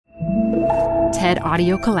TED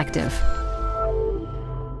Audio Collective.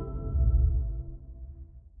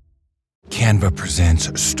 Canva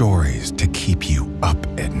presents stories to keep you up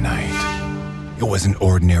at night. It was an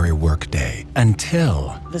ordinary workday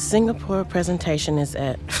until... The Singapore presentation is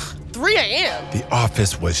at 3 a.m. The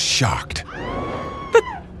office was shocked. But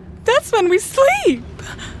that's when we sleep.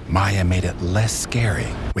 Maya made it less scary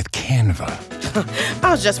with Canva.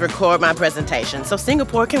 I'll just record my presentation so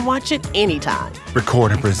Singapore can watch it anytime.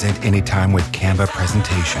 Record and present anytime with Canva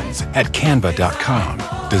presentations at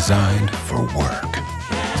canva.com. Designed for work.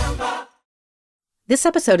 This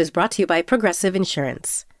episode is brought to you by Progressive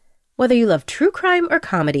Insurance. Whether you love true crime or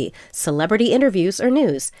comedy, celebrity interviews or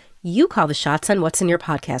news, you call the shots on what's in your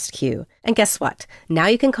podcast queue. And guess what? Now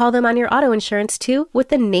you can call them on your auto insurance too with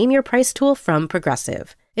the Name Your Price tool from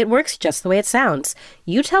Progressive. It works just the way it sounds.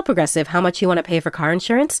 You tell Progressive how much you want to pay for car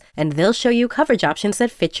insurance, and they'll show you coverage options that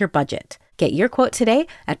fit your budget. Get your quote today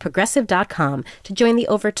at Progressive.com to join the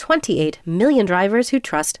over 28 million drivers who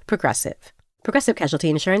trust Progressive. Progressive Casualty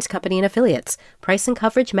Insurance Company and Affiliates. Price and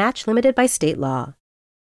coverage match limited by state law.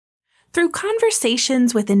 Through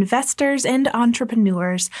conversations with investors and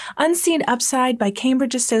entrepreneurs, Unseen Upside by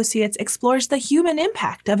Cambridge Associates explores the human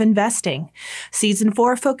impact of investing. Season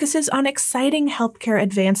 4 focuses on exciting healthcare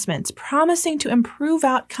advancements, promising to improve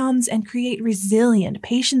outcomes and create resilient,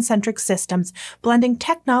 patient-centric systems, blending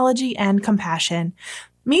technology and compassion.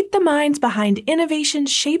 Meet the minds behind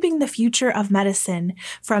innovations shaping the future of medicine,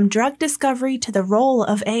 from drug discovery to the role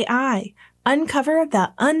of AI. Uncover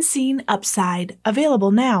the Unseen Upside,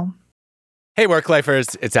 available now. Hey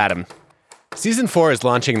Work-Lifers, it's Adam. Season 4 is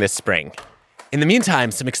launching this spring. In the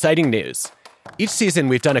meantime, some exciting news. Each season,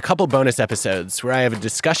 we've done a couple bonus episodes where I have a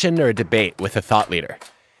discussion or a debate with a thought leader.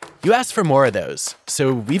 You asked for more of those,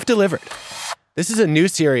 so we've delivered. This is a new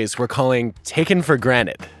series we're calling Taken for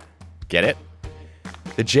Granted. Get it?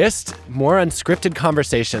 The gist? More unscripted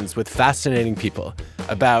conversations with fascinating people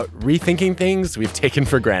about rethinking things we've taken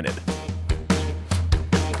for granted.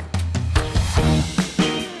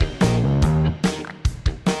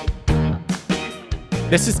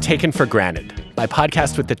 This is Taken for Granted, my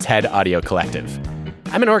podcast with the TED Audio Collective.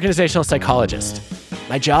 I'm an organizational psychologist.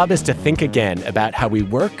 My job is to think again about how we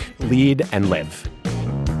work, lead, and live.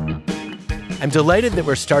 I'm delighted that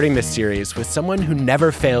we're starting this series with someone who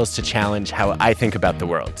never fails to challenge how I think about the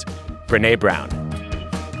world, Brené Brown.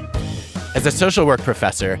 As a social work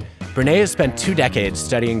professor, Brené has spent 2 decades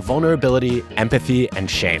studying vulnerability, empathy,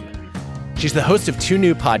 and shame. She's the host of 2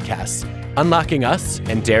 new podcasts, Unlocking Us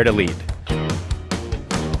and Dare to Lead.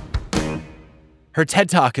 Her TED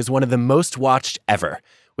Talk is one of the most watched ever,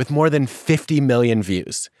 with more than 50 million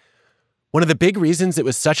views. One of the big reasons it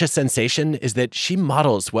was such a sensation is that she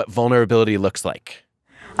models what vulnerability looks like.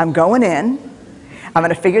 I'm going in, I'm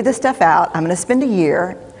going to figure this stuff out, I'm going to spend a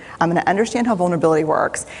year, I'm going to understand how vulnerability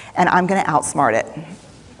works, and I'm going to outsmart it.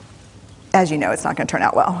 As you know, it's not going to turn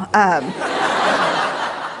out well.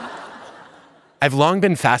 I've long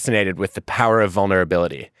been fascinated with the power of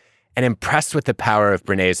vulnerability and impressed with the power of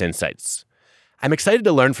Brené's insights. I'm excited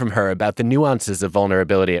to learn from her about the nuances of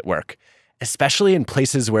vulnerability at work, especially in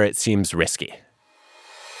places where it seems risky.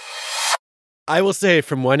 I will say,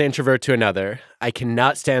 from one introvert to another, I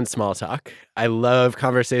cannot stand small talk. I love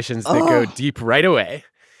conversations that go deep right away.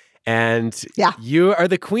 And you are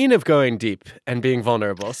the queen of going deep and being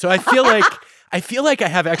vulnerable. So I feel like I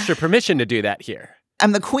have extra permission to do that here.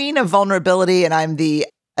 I'm the queen of vulnerability, and I'm the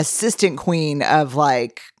assistant queen of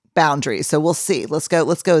boundaries. So we'll see. Let's go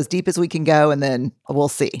as deep as we can go, and then we'll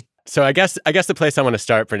see. So I guess the place I want to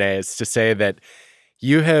start, Brené, is to say that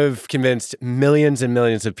you have convinced millions and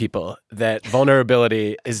millions of people that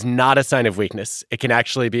vulnerability is not a sign of weakness. It can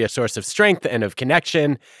actually be a source of strength and of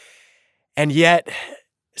connection. And yet,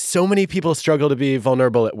 so many people struggle to be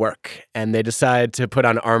vulnerable at work, and they decide to put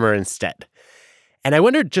on armor instead. And I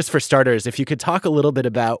wondered, just for starters, if you could talk a little bit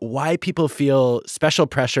about why people feel special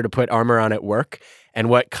pressure to put armor on at work and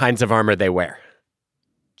what kinds of armor they wear.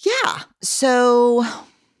 Yeah. So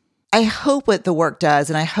I hope what the work does,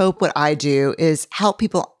 and I hope what I do, is help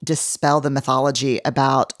people dispel the mythology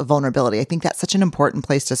about vulnerability. I think that's such an important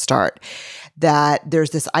place to start, that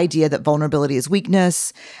there's this idea that vulnerability is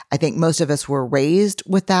weakness. I think most of us were raised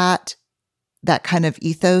with that kind of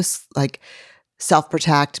ethos, like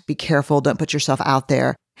self-protect, be careful, don't put yourself out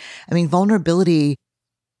there. I mean, vulnerability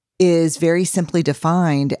is very simply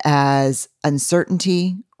defined as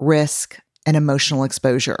uncertainty, risk, and emotional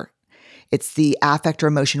exposure. It's the affect or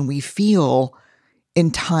emotion we feel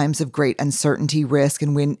in times of great uncertainty, risk,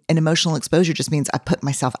 and when an emotional exposure just means I put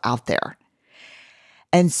myself out there.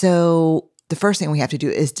 And so the first thing we have to do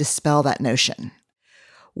is dispel that notion.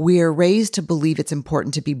 We're raised to believe it's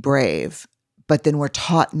important to be brave, but then we're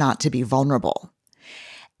taught not to be vulnerable.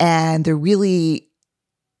 And there really,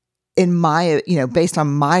 in my, based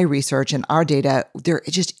on my research and our data, there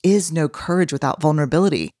just is no courage without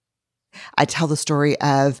vulnerability. I tell the story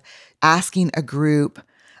of asking a group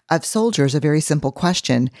of soldiers a very simple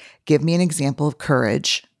question. Give me an example of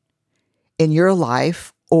courage in your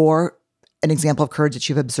life or an example of courage that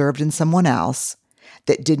you've observed in someone else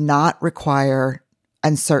that did not require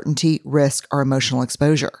uncertainty, risk, or emotional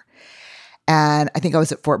exposure. And I think I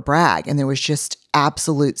was at Fort Bragg, and there was just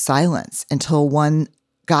absolute silence until one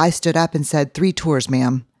guy stood up and said, 3 tours,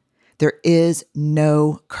 ma'am. There is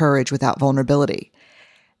no courage without vulnerability.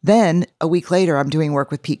 Then a week later, I'm doing work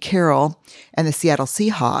with Pete Carroll and the Seattle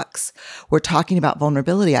Seahawks. We're talking about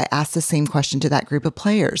vulnerability. I asked the same question to that group of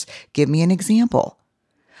players. Give me an example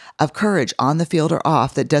of courage on the field or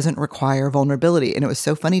off that doesn't require vulnerability. And it was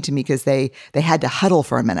so funny to me because they had to huddle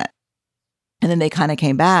for a minute. And then they kind of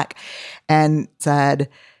came back and said,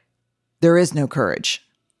 there is no courage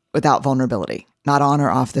without vulnerability, not on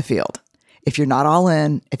or off the field. If you're not all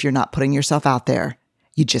in, if you're not putting yourself out there,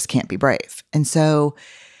 you just can't be brave. And so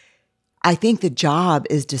I think the job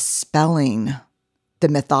is dispelling the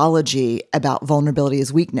mythology about vulnerability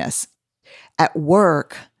as weakness. At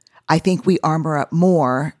work, I think we armor up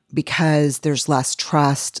more because there's less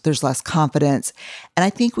trust, there's less confidence, and I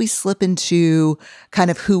think we slip into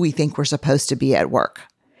kind of who we think we're supposed to be at work.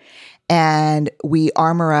 And we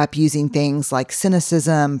armor up using things like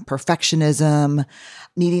cynicism, perfectionism,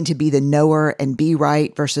 needing to be the knower and be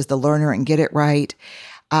right versus the learner and get it right.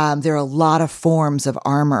 There are a lot of forms of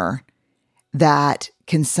armor that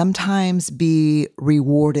can sometimes be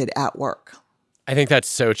rewarded at work. I think that's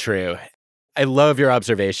so true. I love your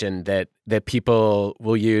observation that people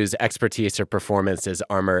will use expertise or performance as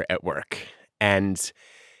armor at work. And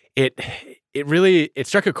it really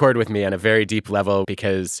struck a chord with me on a very deep level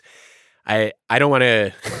because I don't want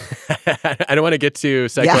to I don't want to get too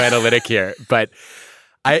psychoanalytic here, but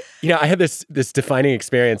I had this defining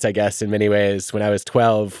experience, I guess, in many ways when I was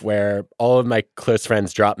 12, where all of my close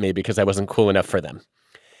friends dropped me because I wasn't cool enough for them.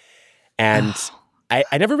 And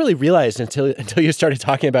I never really realized until you started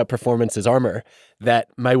talking about performance as armor that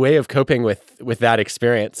my way of coping with that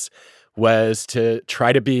experience was to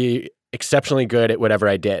try to be exceptionally good at whatever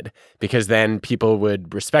I did, because then people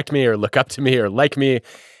would respect me or look up to me or like me.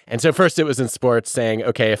 And so first it was in sports, saying,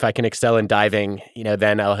 okay, if I can excel in diving,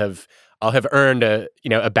 then I'll have earned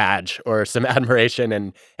a badge or some admiration,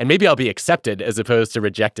 and maybe I'll be accepted as opposed to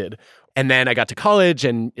rejected. And then I got to college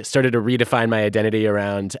and started to redefine my identity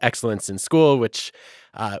around excellence in school, which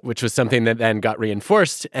was something that then got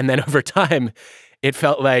reinforced. And then over time, it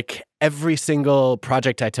felt like every single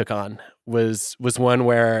project I took on was one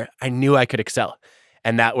where I knew I could excel.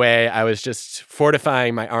 And that way I was just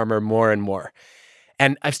fortifying my armor more and more.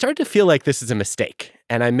 And I've started to feel like this is a mistake,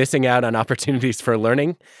 and I'm missing out on opportunities for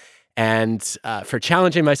learning and for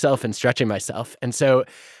challenging myself and stretching myself. And so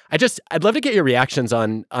I'd love to get your reactions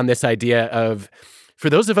on this idea of, for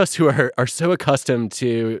those of us who are so accustomed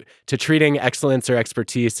to treating excellence or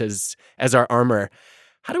expertise as our armor,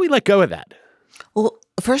 how do we let go of that? Well,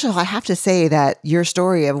 first of all, I have to say that your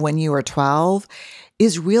story of when you were 12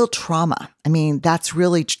 is real trauma. I mean, that's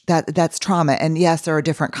really, that's trauma. And yes, there are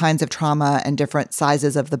different kinds of trauma and different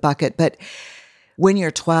sizes of the bucket, but when you're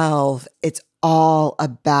 12, it's all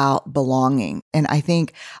about belonging. And I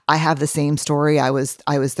think I have the same story. I was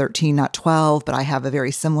 13, not 12, but I have a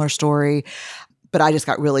very similar story. But I just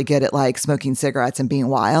got really good at like smoking cigarettes and being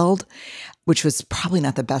wild, which was probably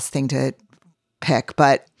not the best thing to pick.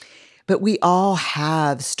 But we all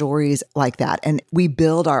have stories like that, and we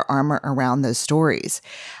build our armor around those stories.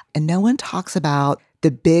 And no one talks about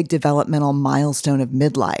the big developmental milestone of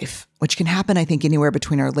midlife, which can happen, I think, anywhere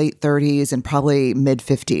between our late 30s and probably mid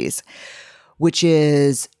 50s, which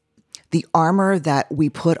is the armor that we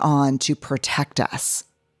put on to protect us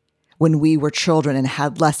when we were children and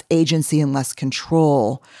had less agency and less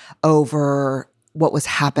control over what was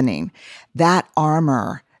happening. That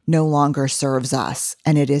armor no longer serves us,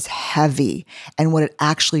 and it is heavy. And what it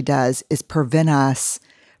actually does is prevent us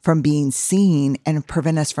from being seen and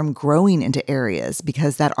prevent us from growing into areas,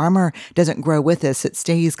 because that armor doesn't grow with us. It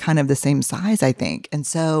stays kind of the same size, I think. And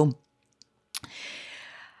so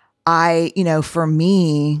for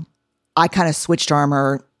me, I kind of switched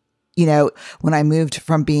armor, when I moved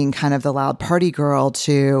from being kind of the loud party girl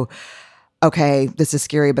to, okay, this is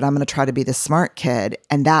scary, but I'm going to try to be the smart kid.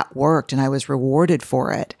 And that worked, and I was rewarded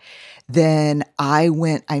for it. Then I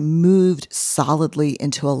moved solidly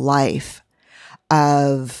into a life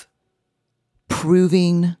of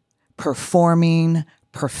proving, performing,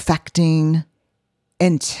 perfecting,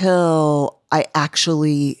 until I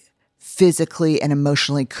actually physically and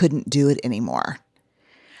emotionally couldn't do it anymore.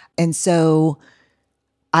 And so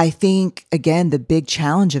I think, again, the big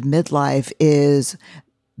challenge of midlife is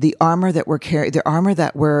the armor that we're carrying, the armor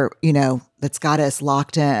that we're, that's got us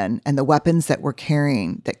locked in, and the weapons that we're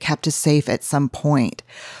carrying that kept us safe at some point.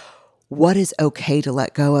 What is okay to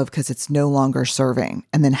let go of because it's no longer serving?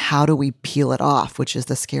 And then how do we peel it off, which is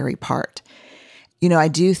the scary part? I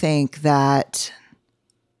do think that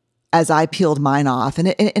as I peeled mine off,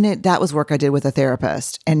 that was work I did with a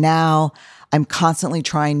therapist. And now I'm constantly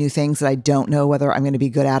trying new things that I don't know whether I'm going to be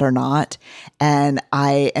good at or not. And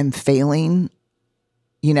I am failing,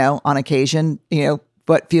 on occasion,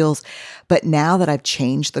 but now that I've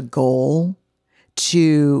changed the goal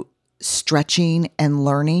to stretching and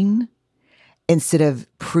learning instead of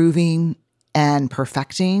proving and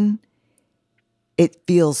perfecting, it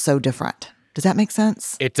feels so different. Does that make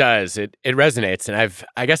sense? It does. It resonates. And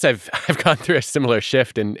I guess I've gone through a similar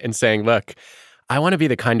shift in saying, look, I want to be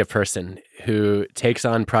the kind of person who takes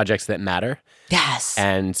on projects that matter. Yes.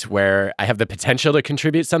 And where I have the potential to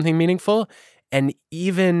contribute something meaningful. And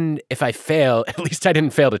even if I fail, at least I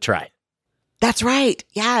didn't fail to try. That's right.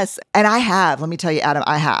 Yes. And let me tell you, Adam,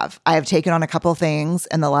 I have taken on a couple of things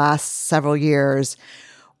in the last several years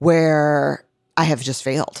where I have just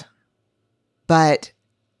failed, but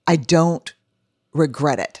I don't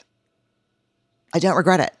regret it. I don't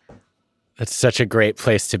regret it. That's such a great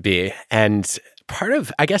place to be. And part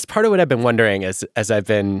of what I've been wondering as I've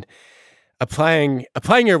been applying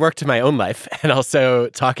your work to my own life and also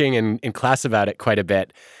talking in class about it quite a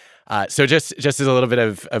bit. So just as a little bit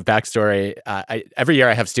of backstory, every year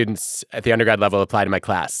I have students at the undergrad level apply to my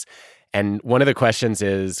class. And one of the questions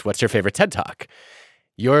is, what's your favorite TED Talk?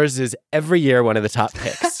 Yours is every year one of the top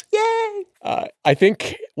picks. Yay! I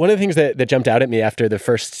think one of the things that jumped out at me after the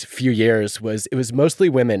first few years was it was mostly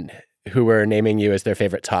women who were naming you as their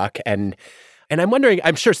favorite talk. And I'm wondering,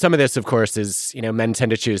 I'm sure some of this, of course, is, men tend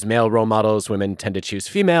to choose male role models, women tend to choose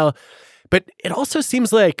female. But it also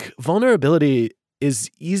seems like vulnerability is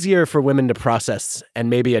easier for women to process and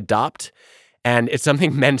maybe adopt. And it's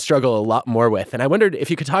something men struggle a lot more with. And I wondered if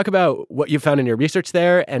you could talk about what you found in your research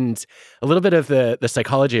there and a little bit of the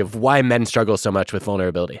psychology of why men struggle so much with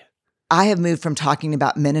vulnerability. I have moved from talking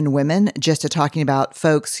about men and women just to talking about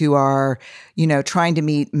folks who are, trying to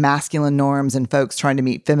meet masculine norms and folks trying to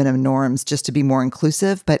meet feminine norms just to be more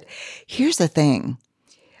inclusive. But here's the thing.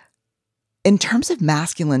 In terms of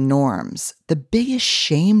masculine norms, the biggest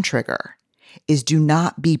shame trigger is do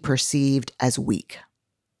not be perceived as weak.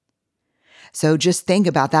 So just think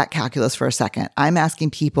about that calculus for a second. I'm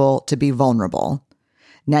asking people to be vulnerable.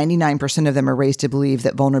 99% of them are raised to believe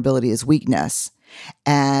that vulnerability is weakness.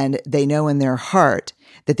 And they know in their heart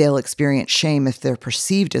that they'll experience shame if they're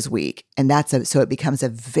perceived as weak. And so it becomes a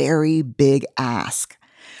very big ask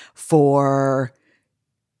for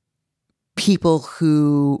people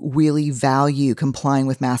who really value complying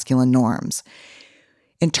with masculine norms.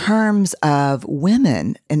 In terms of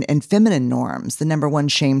women and feminine norms, the number one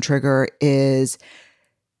shame trigger is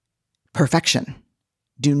perfection.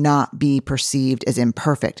 Do not be perceived as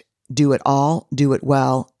imperfect. Do it all, do it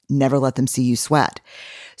well, never let them see you sweat.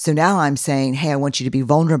 So now I'm saying, hey, I want you to be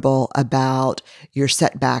vulnerable about your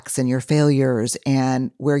setbacks and your failures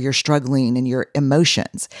and where you're struggling and your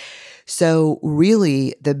emotions. So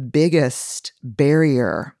really the biggest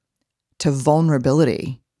barrier to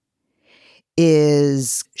vulnerability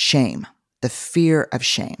is shame, the fear of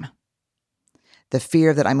shame, the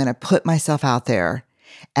fear that I'm going to put myself out there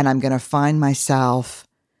and I'm going to find myself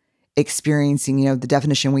experiencing, the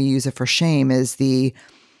definition we use for shame is the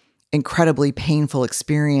incredibly painful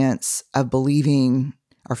experience of believing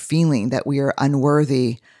or feeling that we are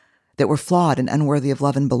unworthy, that we're flawed and unworthy of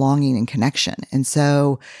love and belonging and connection. And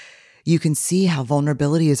so you can see how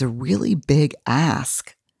vulnerability is a really big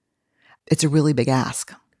ask. It's a really big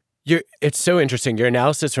ask. It's so interesting. Your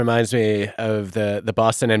analysis reminds me of the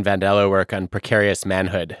Boston and Vandello work on precarious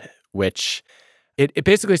manhood, which it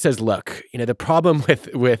basically says, look, the problem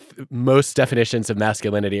with most definitions of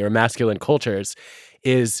masculinity or masculine cultures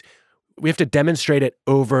is we have to demonstrate it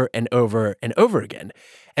over and over and over again.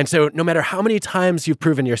 And so no matter how many times you've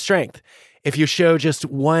proven your strength, if you show just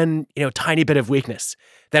one, tiny bit of weakness,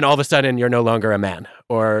 then all of a sudden you're no longer a man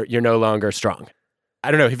or you're no longer strong.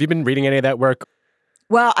 I don't know. Have you been reading any of that work?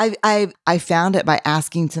 Well, I found it by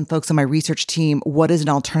asking some folks on my research team, what is an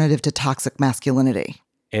alternative to toxic masculinity?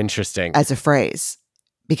 Interesting. As a phrase,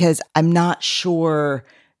 because I'm not sure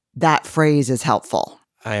that phrase is helpful.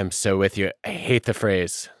 I am so with you. I hate the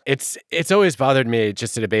phrase. It's always bothered me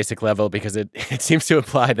just at a basic level because it seems to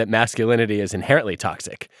imply that masculinity is inherently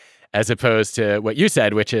toxic. as opposed to what you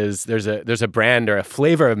said, which is there's a brand or a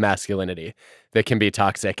flavor of masculinity that can be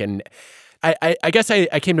toxic. And I guess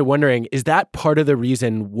I came to wondering, is that part of the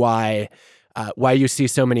reason why you see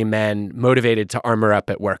so many men motivated to armor up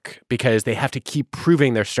at work? Because they have to keep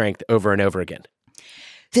proving their strength over and over again.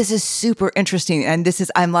 This is super interesting. And this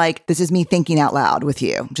is me thinking out loud with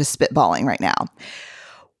you, just spitballing right now.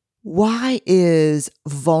 Why is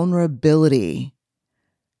vulnerability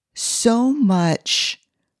so much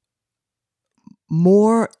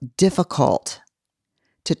more difficult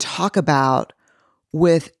to talk about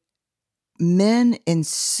with men in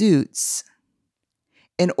suits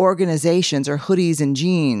in organizations or hoodies and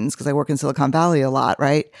jeans? Because I work in Silicon Valley a lot,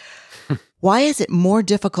 right? Why is it more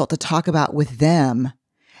difficult to talk about with them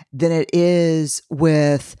than it is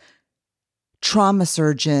with trauma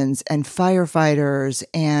surgeons and firefighters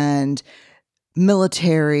and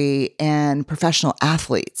military and professional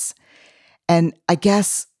athletes? And I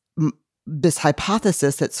guess this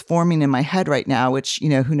hypothesis that's forming in my head right now, which,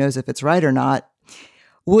 who knows if it's right or not,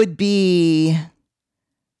 would be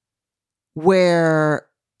where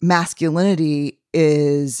masculinity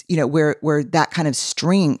is, where that kind of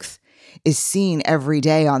strength is seen every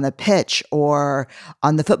day on the pitch or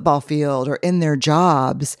on the football field or in their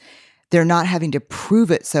jobs. They're not having to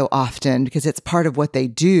prove it so often because it's part of what they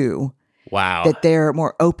do. Wow. That they're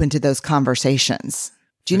more open to those conversations.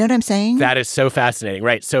 Do you know what I'm saying? That is so fascinating,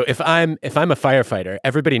 right? So if I'm a firefighter,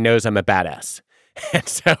 everybody knows I'm a badass. And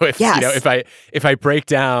so if I break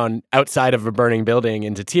down outside of a burning building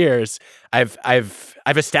into tears, I've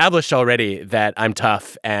established already that I'm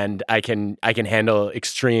tough and I can handle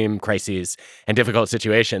extreme crises and difficult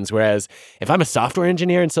situations. Whereas if I'm a software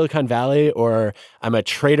engineer in Silicon Valley or I'm a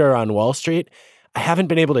trader on Wall Street, I haven't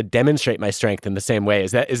been able to demonstrate my strength in the same way.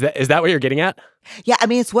 Is that what you're getting at? Yeah, I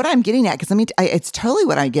mean, it's what I'm getting at because it's totally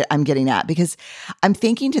what I'm getting at because I'm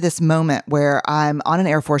thinking to this moment where I'm on an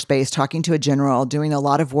Air Force base talking to a general, doing a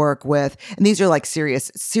lot of work with, and these are like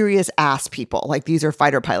serious ass people. Like these are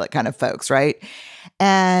fighter pilot kind of folks, right?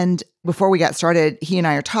 And before we got started, he and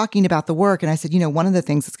I are talking about the work, and I said, one of the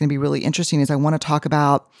things that's going to be really interesting is I want to talk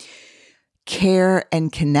about care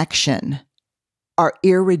and connection are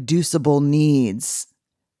irreducible needs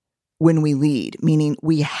when we lead, meaning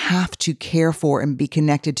we have to care for and be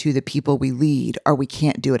connected to the people we lead or we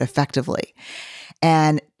can't do it effectively.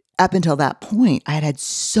 And up until that point, I had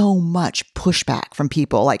so much pushback from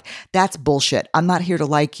people like, that's bullshit. I'm not here to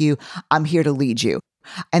like you. I'm here to lead you.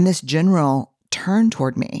 And this general turned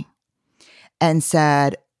toward me and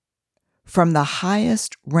said, from the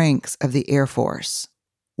highest ranks of the Air Force,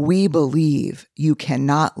 we believe you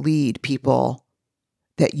cannot lead people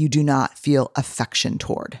that you do not feel affection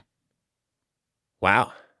toward.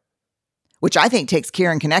 Wow. Which I think takes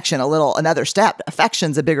care and connection another step.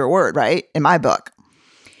 Affection's a bigger word, right? In my book.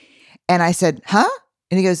 And I said, huh?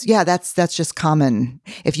 And he goes, yeah, that's just common.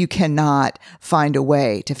 If you cannot find a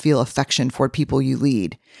way to feel affection for people you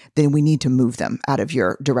lead, then we need to move them out of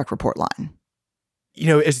your direct report line.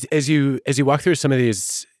 As you walk through some of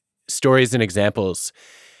these stories and examples,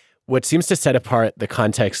 what seems to set apart the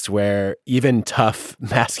context where even tough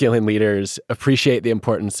masculine leaders appreciate the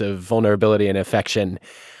importance of vulnerability and affection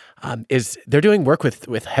is they're doing work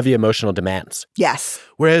with heavy emotional demands. Yes.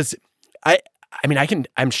 Whereas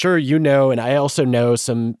I'm sure and I also know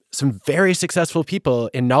some very successful people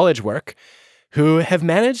in knowledge work who have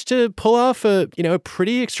managed to pull off a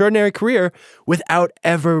pretty extraordinary career without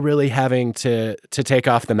ever really having to take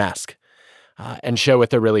off the mask. And show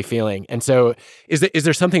what they're really feeling. And so is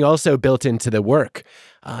there something also built into the work,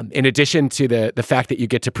 in addition to the fact that you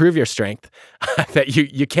get to prove your strength, that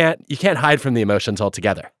you can't hide from the emotions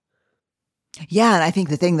altogether? Yeah, and I think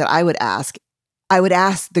the thing that I would ask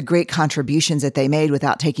the great contributions that they made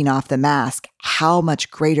without taking off the mask, how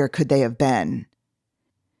much greater could they have been?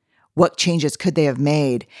 What changes could they have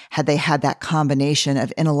made had they had that combination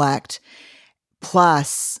of intellect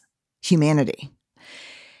plus humanity?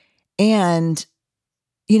 And,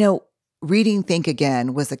 reading Think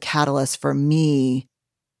Again was a catalyst for me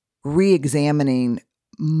re-examining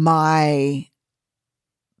my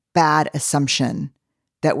bad assumption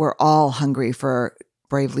that we're all hungry for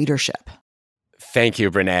brave leadership. Thank you,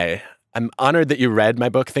 Brené. I'm honored that you read my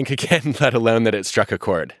book, Think Again, let alone that it struck a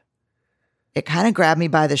chord. It kind of grabbed me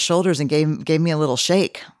by the shoulders and gave me a little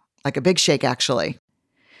shake, like a big shake, actually.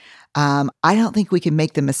 I don't think we can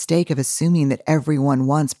make the mistake of assuming that everyone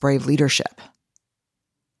wants brave leadership.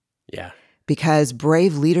 Yeah. Because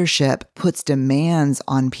brave leadership puts demands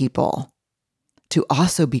on people to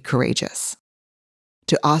also be courageous,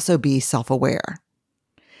 to also be self-aware,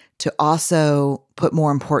 to also put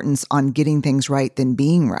more importance on getting things right than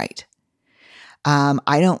being right.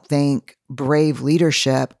 I don't think brave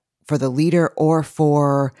leadership for the leader or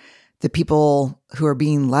for the people who are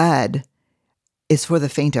being led is for the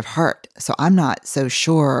faint of heart. So I'm not so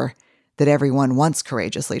sure that everyone wants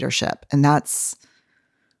courageous leadership. And that's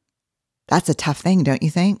a tough thing, don't you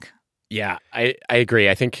think? Yeah, I agree.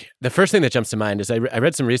 I think the first thing that jumps to mind is I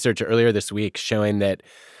read some research earlier this week showing that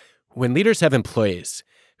when leaders have employees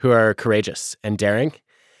who are courageous and daring,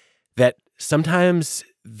 that sometimes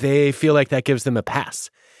they feel like that gives them a pass.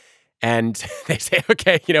 And they say,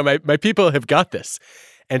 okay, my people have got this.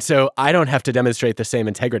 And so I don't have to demonstrate the same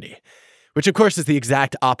integrity, which of course is the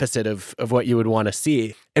exact opposite of what you would want to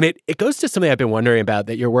see. And it goes to something I've been wondering about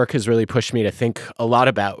that your work has really pushed me to think a lot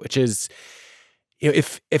about, which is,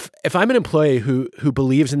 if I'm an employee who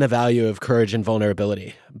believes in the value of courage and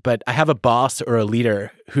vulnerability, but I have a boss or a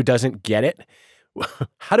leader who doesn't get it,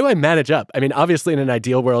 how do I manage up? I mean, obviously in an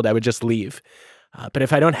ideal world, I would just leave. But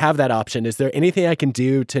if I don't have that option, is there anything I can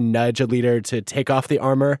do to nudge a leader to take off the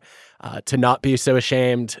armor, to not be so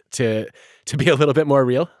ashamed, to be a little bit more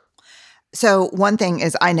real? So one thing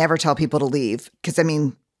is I never tell people to leave because,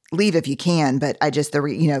 leave if you can, but I just,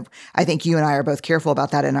 I think you and I are both careful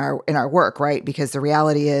about that in our work, right? Because the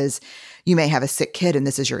reality is you may have a sick kid and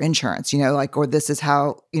this is your insurance, or this is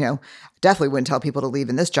how, definitely wouldn't tell people to leave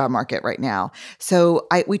in this job market right now. So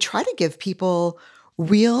we try to give people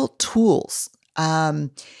real tools.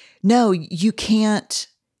 No, you can't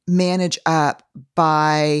manage up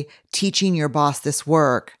by teaching your boss this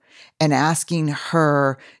work and asking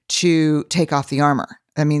her to take off the armor.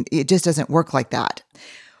 It just doesn't work like that.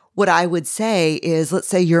 What I would say is, let's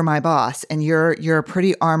say you're my boss and you're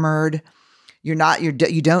pretty armored. You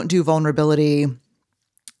don't do vulnerability.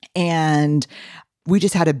 And we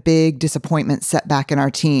just had a big disappointment setback in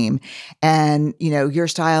our team. And, your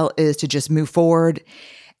style is to just move forward.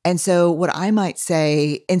 And so what I might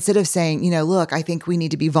say, instead of saying, look, I think we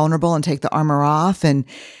need to be vulnerable and take the armor off and,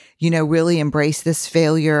 really embrace this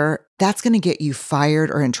failure, that's going to get you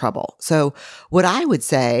fired or in trouble. So what I would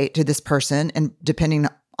say to this person, and depending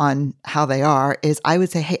on how they are, is I would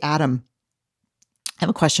say, hey, Adam, I have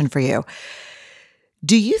a question for you.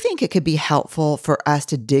 Do you think it could be helpful for us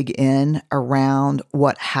to dig in around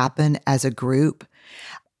what happened as a group?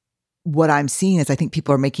 What I'm seeing is I think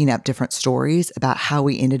people are making up different stories about how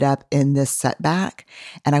we ended up in this setback.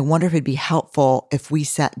 And I wonder if it'd be helpful if we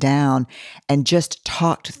sat down and just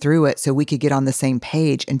talked through it so we could get on the same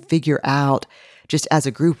page and figure out just as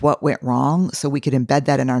a group what went wrong so we could embed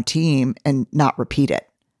that in our team and not repeat it.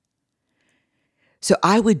 So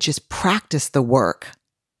I would just practice the work,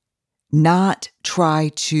 not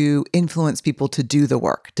try to influence people to do the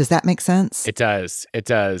work. Does that make sense? It does. It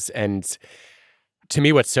does. And to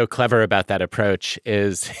me, what's so clever about that approach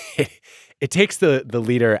is it takes the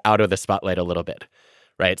leader out of the spotlight a little bit,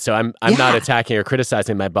 right? So I'm not attacking or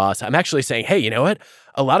criticizing my boss. I'm actually saying, hey, you know what?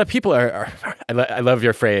 A lot of people are I love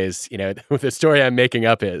your phrase, the story I'm making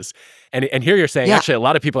up is, and here you're saying, actually, a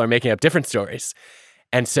lot of people are making up different stories.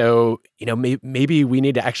 And so, maybe we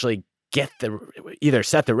need to actually either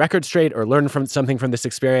set the record straight or learn from something from this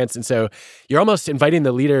experience. And so you're almost inviting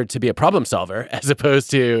the leader to be a problem solver as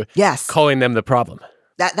opposed to calling them the problem.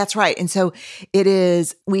 That's right. And so it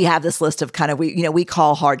is, we have this list of we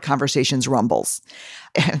call hard conversations rumbles.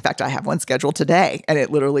 In fact, I have one scheduled today and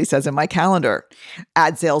it literally says in my calendar,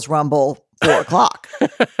 ad sales rumble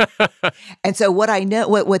 4:00. And so what I know,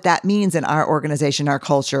 what that means in our organization, our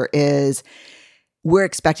culture is we're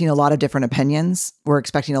expecting a lot of different opinions. We're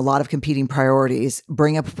expecting a lot of competing priorities.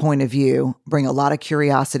 Bring up a point of view, bring a lot of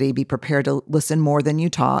curiosity, be prepared to listen more than you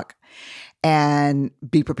talk, and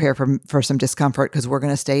be prepared for some discomfort because we're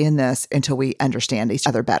going to stay in this until we understand each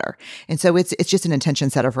other better. And so it's just an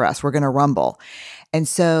intention setter for us. We're going to rumble. And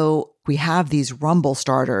so we have these rumble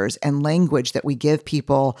starters and language that we give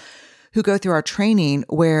people who go through our training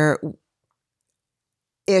where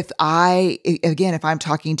if I'm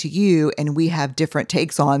talking to you and we have different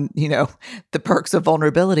takes on, the perks of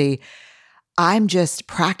vulnerability, I'm just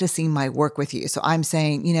practicing my work with you. So I'm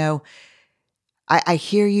saying, I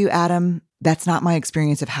hear you, Adam. That's not my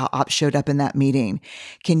experience of how ops showed up in that meeting.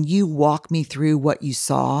 Can you walk me through what you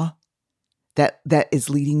saw that is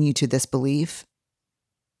leading you to this belief?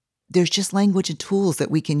 There's just language and tools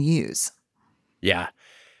that we can use. Yeah.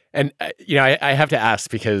 And, I have to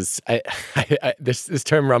ask because this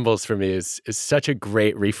term rumbles for me is such a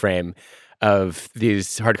great reframe of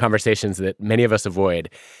these hard conversations that many of us avoid.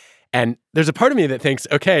 And there's a part of me that thinks,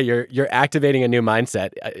 okay, you're activating a new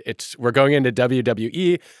mindset. We're going into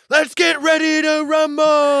WWE. Let's get ready to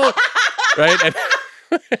rumble, right?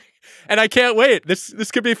 And I can't wait.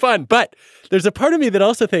 This could be fun. But there's a part of me that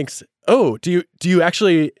also thinks, oh, do you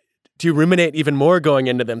Do you ruminate even more going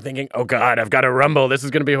into them thinking, oh God, I've got to rumble. This is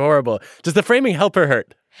going to be horrible. Does the framing help or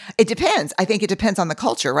hurt? It depends. I think it depends on the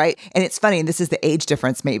culture, right? And it's funny, and this is the age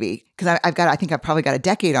difference maybe, because I think I've probably got a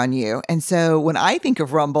decade on you. And so when I think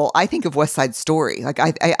of Rumble, I think of West Side Story. Like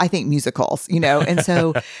I think musicals, And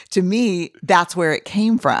so to me, that's where it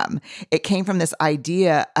came from. It came from this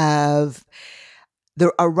idea of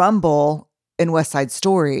a Rumble in West Side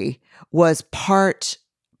Story was part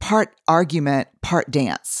argument, part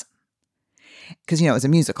dance. Because, it was a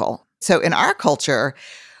musical. So in our culture,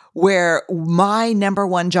 where my number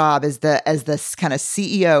one job as this kind of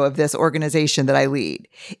CEO of this organization that I lead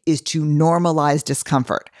is to normalize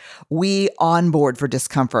discomfort. We onboard for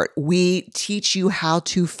discomfort. We teach you how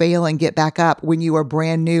to fail and get back up when you are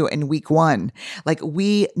brand new in week one. Like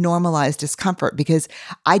we normalize discomfort because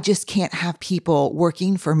I just can't have people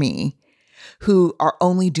working for me who are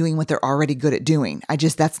only doing what they're already good at doing.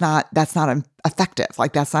 That's not effective.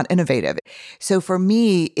 Like that's not innovative. So for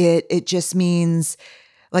me, it just means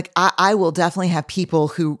like I will definitely have people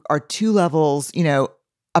who are 2 levels,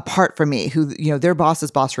 apart from me, who, their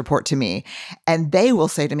boss's boss report to me. And they will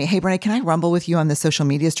say to me, hey, Brené, can I rumble with you on the social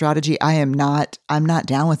media strategy? I'm not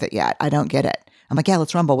down with it yet. I don't get it. I'm like, yeah,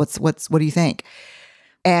 let's rumble. What do you think?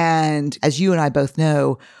 And as you and I both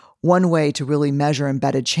know, one way to really measure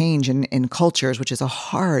embedded change in cultures, which is a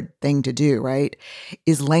hard thing to do, right,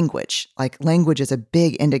 is language. Like language is a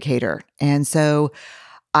big indicator. And so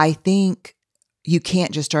I think you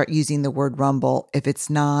can't just start using the word rumble if it's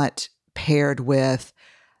not paired with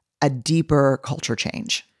a deeper culture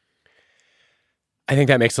change. I think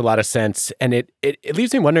that makes a lot of sense. And it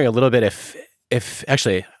leaves me wondering a little bit if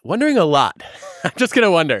actually, wondering a lot. I'm just going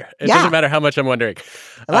to wonder. It doesn't matter how much I'm wondering.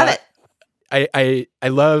 I love it. I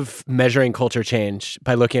love measuring culture change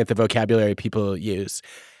by looking at the vocabulary people use.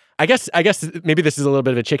 I guess maybe this is a little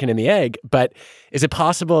bit of a chicken and the egg, but is it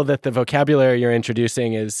possible that the vocabulary you're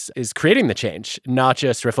introducing is creating the change, not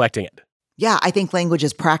just reflecting it? Yeah, I think language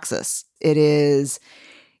is praxis. It is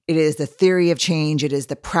the theory of change. It is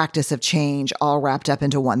the practice of change all wrapped up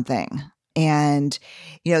into one thing. And,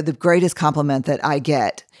 the greatest compliment that I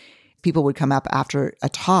get, people would come up after a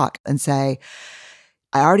talk and say,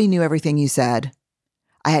 I already knew everything you said.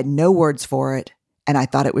 I had no words for it. And I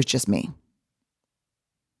thought it was just me.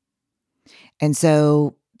 And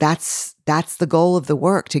so that's the goal of the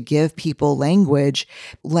work, to give people language.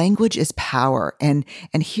 Language is power. And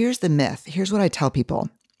here's the myth. Here's what I tell people.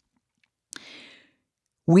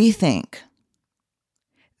 We think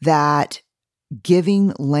that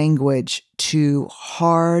giving language to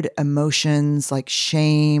hard emotions like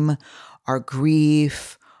shame or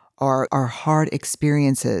grief or our hard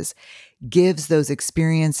experiences gives those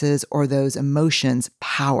experiences or those emotions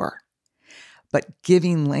power. But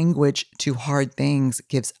giving language to hard things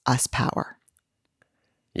gives us power.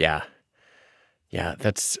 Yeah. Yeah,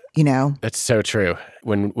 that's so true.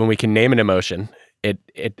 When we can name an emotion, it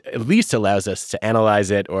at least allows us to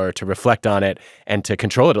analyze it or to reflect on it and to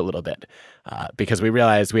control it a little bit, because we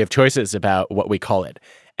realize we have choices about what we call it.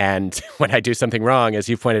 And when I do something wrong, as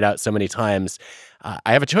you've pointed out so many times,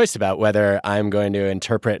 I have a choice about whether I'm going to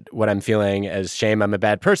interpret what I'm feeling as shame, I'm a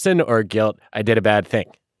bad person, or guilt, I did a bad thing.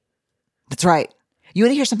 That's right. You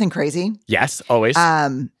want to hear something crazy? Yes, always.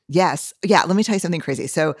 Yes. Yeah, let me tell you something crazy.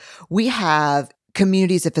 So we have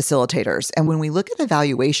communities of facilitators. And when we look at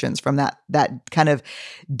evaluations from that kind of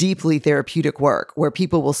deeply therapeutic work where a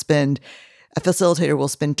facilitator will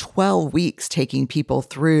spend 12 weeks taking people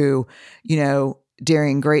through,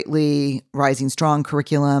 Daring Greatly, Rising Strong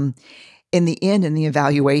curriculum. In the end, in the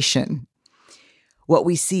evaluation, what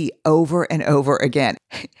we see over and over again,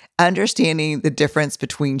 understanding the difference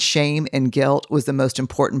between shame and guilt was the most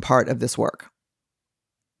important part of this work.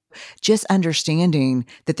 Just understanding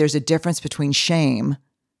that there's a difference between shame,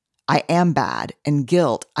 I am bad, and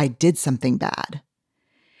guilt, I did something bad.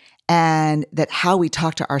 And that how we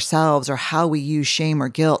talk to ourselves or how we use shame or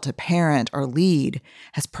guilt to parent or lead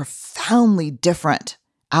has profoundly different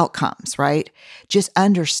outcomes, right? Just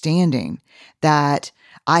understanding that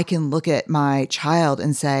I can look at my child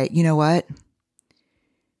and say, you know what?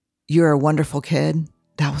 You're a wonderful kid.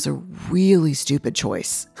 That was a really stupid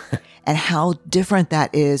choice. And how different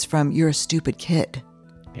that is from you're a stupid kid.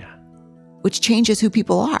 Yeah. Which changes who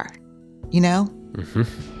people are, Mm-hmm.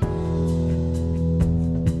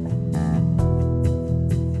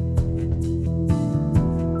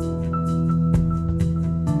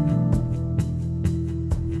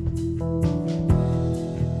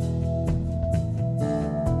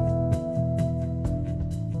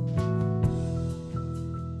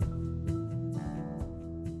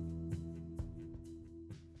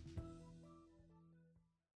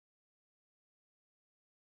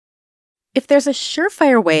 If there's a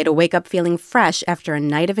surefire way to wake up feeling fresh after a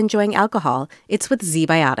night of enjoying alcohol, it's with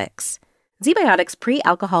ZBiotics. ZBiotics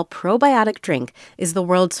Pre-Alcohol Probiotic Drink is the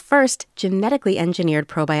world's first genetically engineered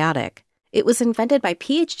probiotic. It was invented by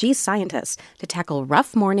PhD scientists to tackle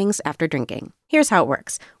rough mornings after drinking. Here's how it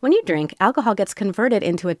works. When you drink, alcohol gets converted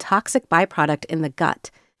into a toxic byproduct in the gut.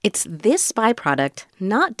 It's this byproduct,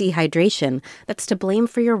 not dehydration, that's to blame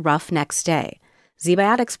for your rough next day.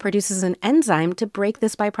 ZBiotics produces an enzyme to break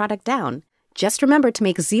this byproduct down. Just remember to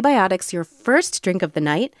make ZBiotics your first drink of the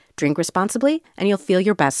night, drink responsibly, and you'll feel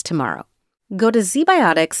your best tomorrow. Go to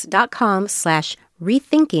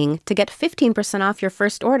zbiotics.com/rethinking to get 15% off your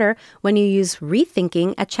first order when you use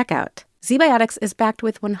rethinking at checkout. ZBiotics is backed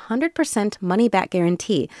with 100% money-back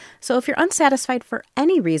guarantee, so if you're unsatisfied for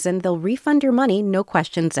any reason, they'll refund your money, no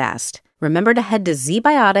questions asked. Remember to head to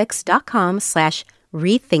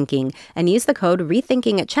zbiotics.com/rethinking and use the code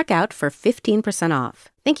rethinking at checkout for 15% off.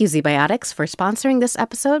 Thank you, ZBiotics, for sponsoring this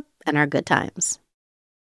episode and our good times.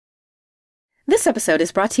 This episode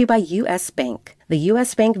is brought to you by U.S. Bank. The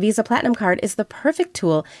U.S. Bank Visa Platinum Card is the perfect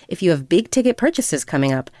tool if you have big-ticket purchases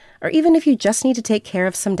coming up, or even if you just need to take care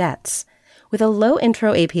of some debts. With a low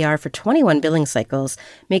intro APR for 21 billing cycles,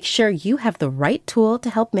 make sure you have the right tool to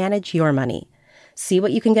help manage your money. See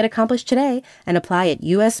what you can get accomplished today and apply at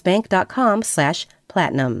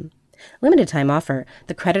usbank.com/platinum. Limited time offer.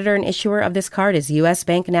 The creditor and issuer of this card is U.S.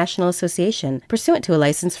 Bank National Association, pursuant to a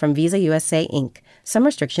license from Visa USA, Inc. Some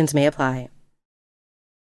restrictions may apply.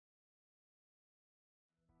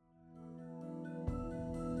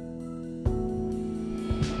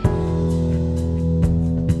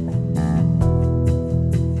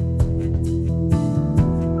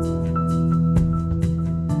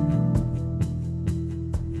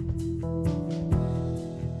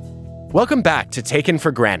 Welcome back to Taken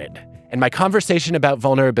for Granted and my conversation about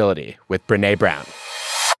vulnerability with Brené Brown.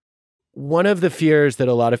 One of the fears that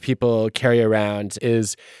a lot of people carry around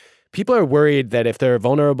is people are worried that if they're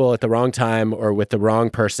vulnerable at the wrong time or with the wrong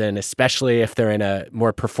person, especially if they're in a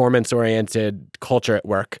more performance-oriented culture at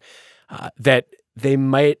work, that they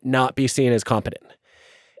might not be seen as competent.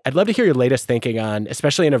 I'd love to hear your latest thinking on,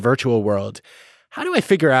 especially in a virtual world, how do I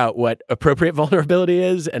figure out what appropriate vulnerability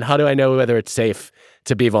is, and how do I know whether it's safe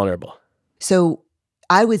to be vulnerable? So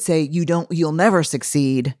I would say you'll never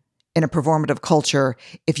succeed in a performative culture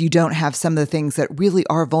if you don't have some of the things that really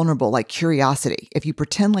are vulnerable, like curiosity. If you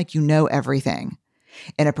pretend like you know everything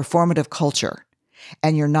in a performative culture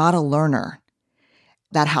and you're not a learner,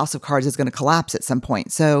 that house of cards is going to collapse at some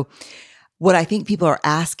point. So what I think people are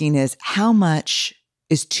asking is, how much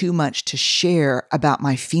is too much to share about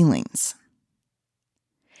my feelings?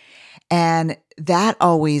 And that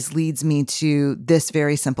always leads me to this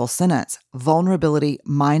very simple sentence: vulnerability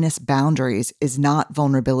minus boundaries is not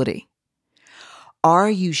vulnerability. Are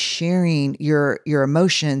you sharing your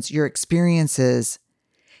emotions, your experiences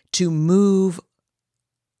to move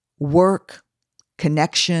work,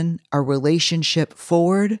 connection, a relationship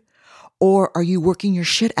forward? Or are you working your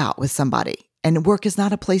shit out with somebody? And work is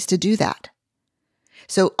not a place to do that.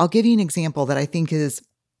 So I'll give you an example that I think is,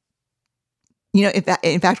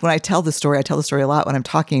 in fact, when I tell the story a lot when I'm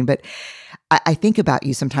talking, but I think about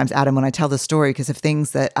you sometimes, Adam, when I tell the story because of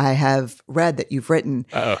things that I have read that you've written.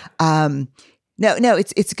 No,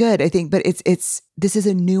 it's good, I think, but this is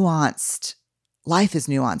a nuanced, life is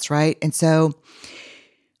nuanced, right? And so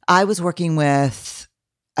I was working with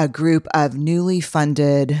a group of newly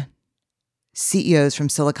funded CEOs from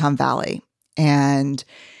Silicon Valley, and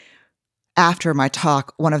after my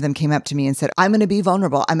talk, one of them came up to me and said, I'm going to be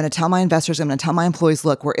vulnerable. I'm going to tell my investors, I'm going to tell my employees,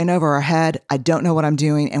 look, we're in over our head. I don't know what I'm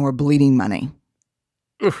doing, and we're bleeding money.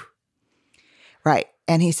 Oof. Right.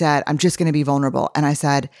 And he said, I'm just going to be vulnerable. And I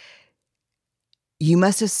said, you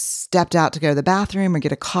must have stepped out to go to the bathroom or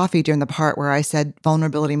get a coffee during the part where I said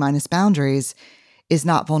vulnerability minus boundaries is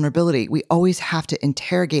not vulnerability. We always have to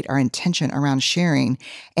interrogate our intention around sharing,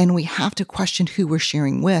 and we have to question who we're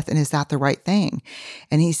sharing with, and is that the right thing?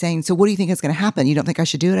 And he's saying, so what do you think is going to happen? You don't think I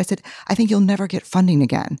should do it? I said, I think you'll never get funding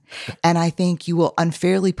again. And I think you will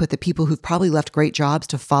unfairly put the people who've probably left great jobs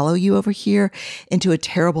to follow you over here into a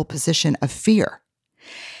terrible position of fear.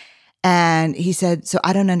 And he said, so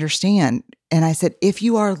I don't understand. And I said, if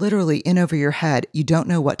you are literally in over your head, you don't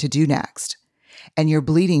know what to do next, and you're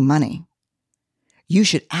bleeding money, you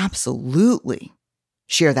should absolutely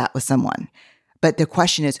share that with someone. But the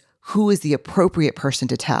question is, who is the appropriate person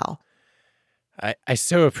to tell? I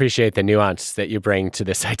so appreciate the nuance that you bring to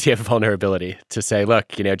this idea of vulnerability, to say, look,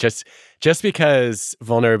 just because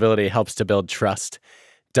vulnerability helps to build trust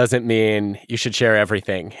doesn't mean you should share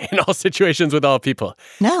everything in all situations with all people.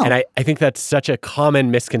 No. And I think that's such a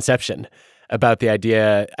common misconception about the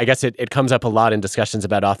idea. I guess it comes up a lot in discussions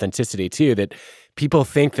about authenticity too, that people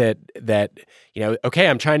think that, okay,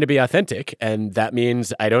 I'm trying to be authentic and that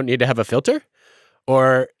means I don't need to have a filter,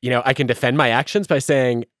 or, I can defend my actions by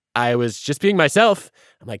saying I was just being myself.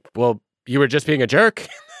 I'm like, well, you were just being a jerk.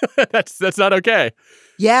 That's not okay.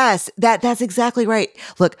 Yes, that's exactly right.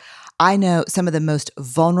 Look, I know some of the most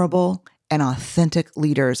vulnerable and authentic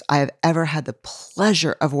leaders I have ever had the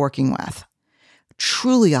pleasure of working with.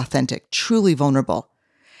 Truly authentic, truly vulnerable.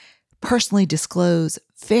 Personally disclose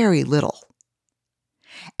very little.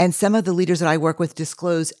 And some of the leaders that I work with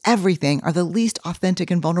disclose everything are the least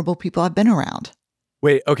authentic and vulnerable people I've been around.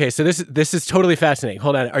 Wait, okay, so this is totally fascinating.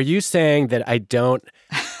 Hold on. Are you saying that I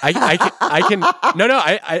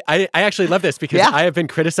actually love this because I have been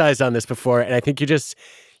criticized on this before, and I think you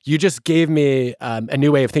just gave me a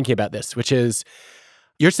new way of thinking about this, which is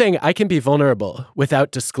you're saying I can be vulnerable without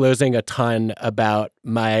disclosing a ton about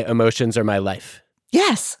my emotions or my life.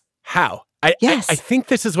 Yes. How? Yes. I think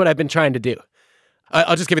this is what I've been trying to do.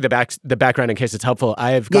 I'll just give you the background in case it's helpful.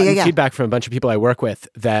 I've gotten feedback from a bunch of people I work with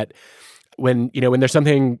that when there's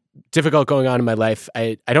something difficult going on in my life,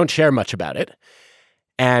 I don't share much about it.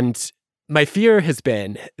 And my fear has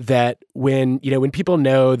been that when people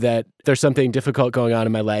know that there's something difficult going on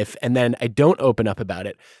in my life and then I don't open up about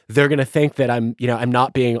it, they're going to think that I'm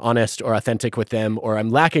not being honest or authentic with them, or I'm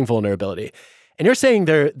lacking vulnerability. And you're saying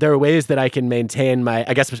there are ways that I can maintain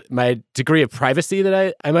my degree of privacy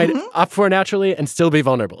that I might opt for naturally and still be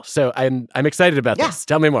vulnerable. So I'm excited about this.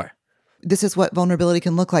 Tell me more. This is what vulnerability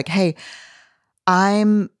can look like. Hey,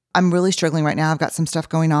 I'm really struggling right now. I've got some stuff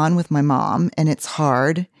going on with my mom and it's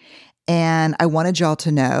hard. And I wanted y'all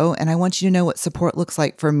to know, and I want you to know what support looks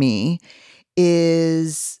like for me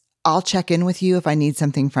is I'll check in with you if I need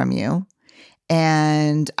something from you.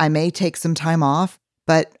 And I may take some time off,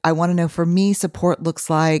 but I want to know for me, support looks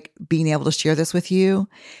like being able to share this with you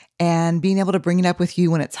and being able to bring it up with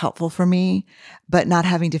you when it's helpful for me, but not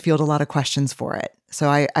having to field a lot of questions for it. So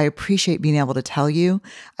I appreciate being able to tell you.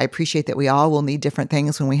 I appreciate that we all will need different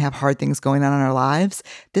things when we have hard things going on in our lives.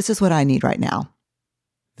 This is what I need right now.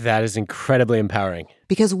 That is incredibly empowering.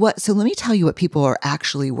 So let me tell you what people are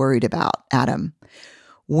actually worried about, Adam.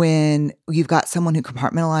 When you've got someone who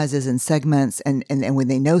compartmentalizes in segments and when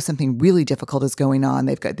they know something really difficult is going on,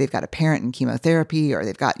 they've got a parent in chemotherapy, or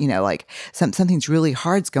they've got, something's really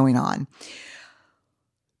hard's going on.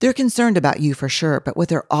 They're concerned about you for sure, but what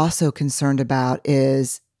they're also concerned about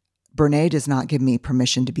is Brené does not give me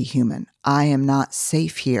permission to be human. I am not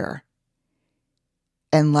safe here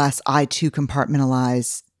unless I too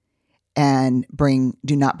compartmentalize and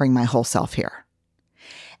do not bring my whole self here.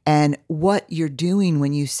 And what you're doing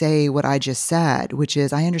when you say what I just said, which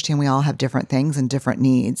is I understand we all have different things and different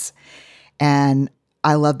needs. And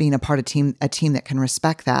I love being a part of a team that can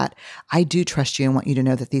respect that. I do trust you and want you to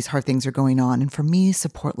know that these hard things are going on. And for me,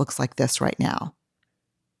 support looks like this right now.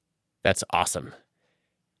 That's awesome.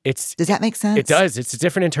 Does that make sense? It does. It's a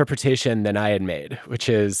different interpretation than I had made, which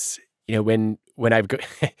is, when I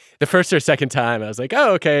the first or second time I was like,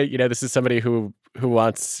 oh, okay, this is somebody who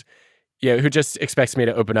wants, who just expects me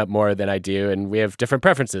to open up more than I do. And we have different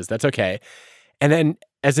preferences. That's okay. And then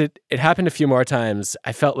as it happened a few more times,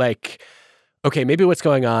 I felt like, okay, maybe what's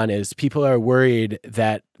going on is people are worried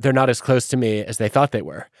that they're not as close to me as they thought they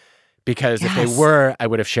were. Because if they were, I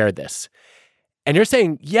would have shared this. And you're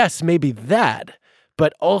saying, yes, maybe that,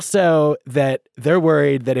 but also that they're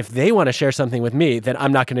worried that if they want to share something with me, then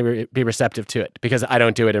I'm not going to be receptive to it because I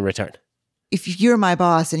don't do it in return. If you're my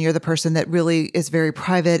boss and you're the person that really is very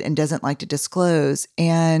private and doesn't like to disclose,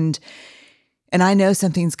 and I know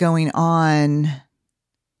something's going on,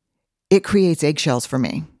 it creates eggshells for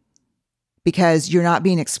me because you're not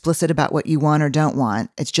being explicit about what you want or don't want.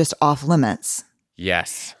 It's just off limits.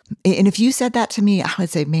 Yes. And if you said that to me, I would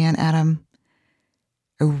say, man, Adam,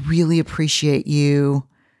 I really appreciate you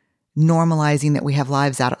normalizing that we have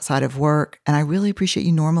lives outside of work. And I really appreciate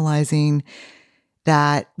you normalizing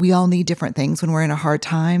that we all need different things when we're in a hard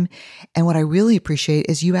time. And what I really appreciate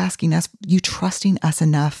is you trusting us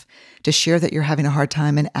enough to share that you're having a hard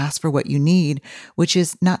time and ask for what you need, which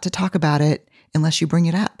is not to talk about it unless you bring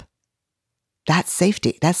it up. That's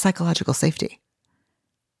safety. That's psychological safety.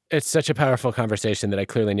 It's such a powerful conversation that I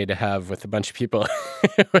clearly need to have with a bunch of people,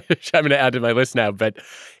 which I'm going to add to my list now. But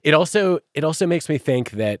it also makes me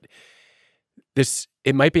think that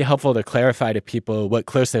it might be helpful to clarify to people what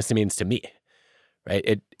closeness means to me,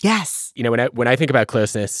 right? Yes. When I think about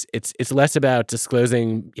closeness, it's less about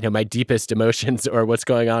disclosing, my deepest emotions or what's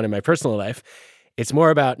going on in my personal life. It's more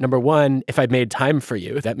about, number one, if I've made time for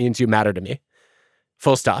you, that means you matter to me.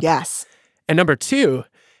 Full stop. Yes. And number two,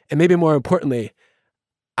 and maybe more importantly,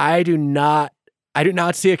 I do not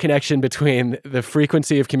see a connection between the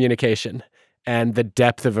frequency of communication and the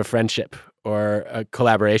depth of a friendship or a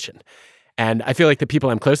collaboration. And I feel like the people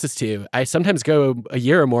I'm closest to, I sometimes go a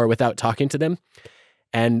year or more without talking to them,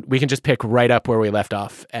 and we can just pick right up where we left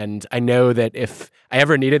off. And I know that if I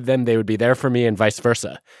ever needed them, they would be there for me and vice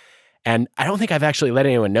versa. And I don't think I've actually let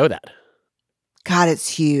anyone know that. God, it's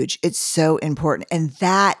huge. It's so important. And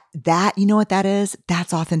that, you know what that is?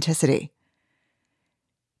 That's authenticity.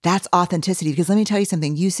 That's authenticity. Because let me tell you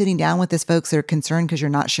something, you sitting down with these folks that are concerned because you're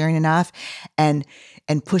not sharing enough and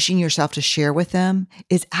pushing yourself to share with them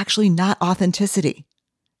is actually not authenticity.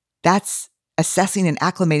 That's assessing and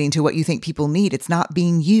acclimating to what you think people need. It's not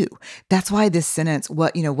being you. That's why this sentence,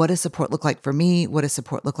 what does support look like for me? What does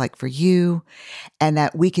support look like for you? And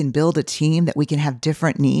that we can build a team, that we can have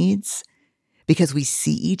different needs because we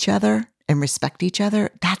see each other and respect each other.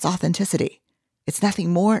 That's authenticity. It's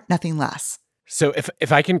nothing more, nothing less. So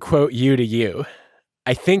if I can quote you to you,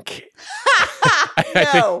 I think...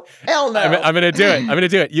 No, hell no. I'm going to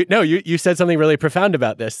do it. You said something really profound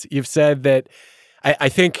about this. You've said that, I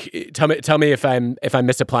think, tell me if I'm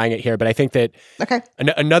misapplying it here, but I think that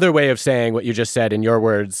another way of saying what you just said in your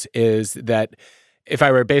words is that if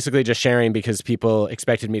I were basically just sharing because people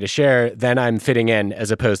expected me to share, then I'm fitting in as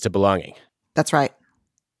opposed to belonging. That's right.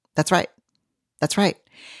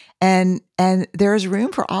 And there's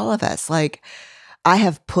room for all of us. Like, I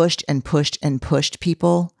have pushed and pushed and pushed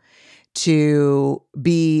people to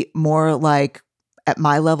be more like at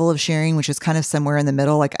my level of sharing, which is kind of somewhere in the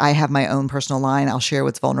middle. Like, I have my own personal line. I'll share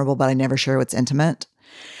what's vulnerable, but I never share what's intimate.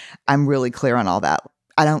 I'm really clear on all that.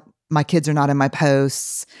 My kids are not in my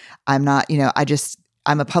posts. I'm not,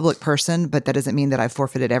 I'm a public person, but that doesn't mean that I've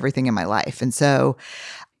forfeited everything in my life. And so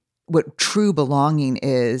what true belonging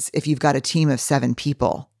is, if you've got a team of 7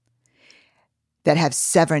 people that have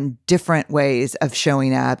 7 different ways of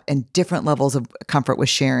showing up and different levels of comfort with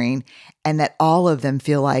sharing, and that all of them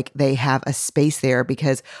feel like they have a space there,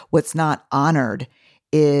 because what's not honored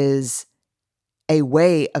is a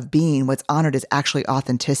way of being. What's honored is actually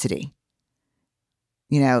authenticity.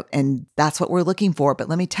 And that's what we're looking for. But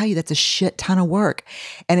let me tell you, that's a shit ton of work.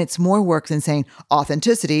 And it's more work than saying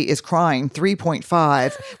authenticity is crying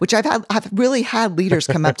 3.5, which I've really had leaders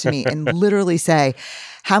come up to me and literally say,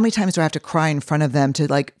 how many times do I have to cry in front of them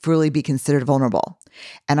to really be considered vulnerable?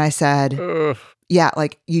 And I said, yeah,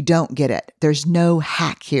 you don't get it. There's no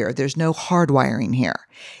hack here. There's no hardwiring here.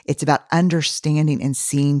 It's about understanding and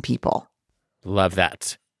seeing people. Love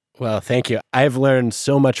that. Well, thank you. I've learned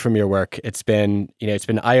so much from your work. It's been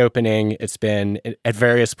eye-opening. It's been, at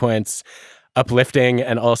various points, uplifting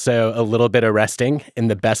and also a little bit arresting in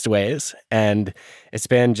the best ways. And it's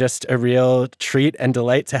been just a real treat and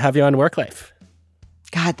delight to have you on Work Life.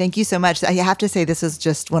 God, thank you so much. I have to say, this is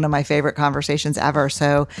just one of my favorite conversations ever.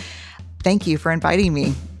 So thank you for inviting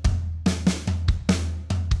me.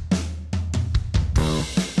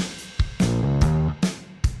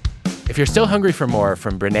 If you're still hungry for more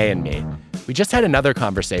from Brené and me, we just had another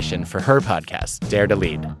conversation for her podcast, Dare to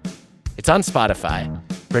Lead. It's on Spotify.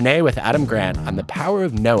 Brené with Adam Grant on the power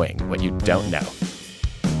of knowing what you don't know.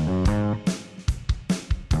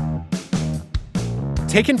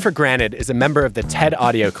 Taken for Granted is a member of the TED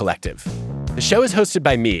Audio Collective. The show is hosted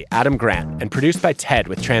by me, Adam Grant, and produced by TED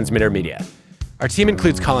with Transmitter Media. Our team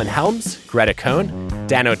includes Colin Helms, Greta Cohn,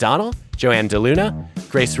 Dan O'Donnell, Joanne DeLuna,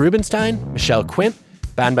 Grace Rubenstein, Michelle Quint,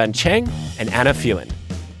 Banban Cheng, and Anna Phelan.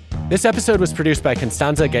 This episode was produced by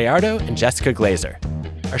Constanza Gallardo and Jessica Glazer.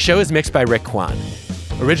 Our show is mixed by Rick Kwan.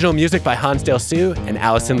 Original music by Hans Del Sue and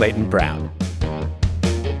Allison Leighton Brown.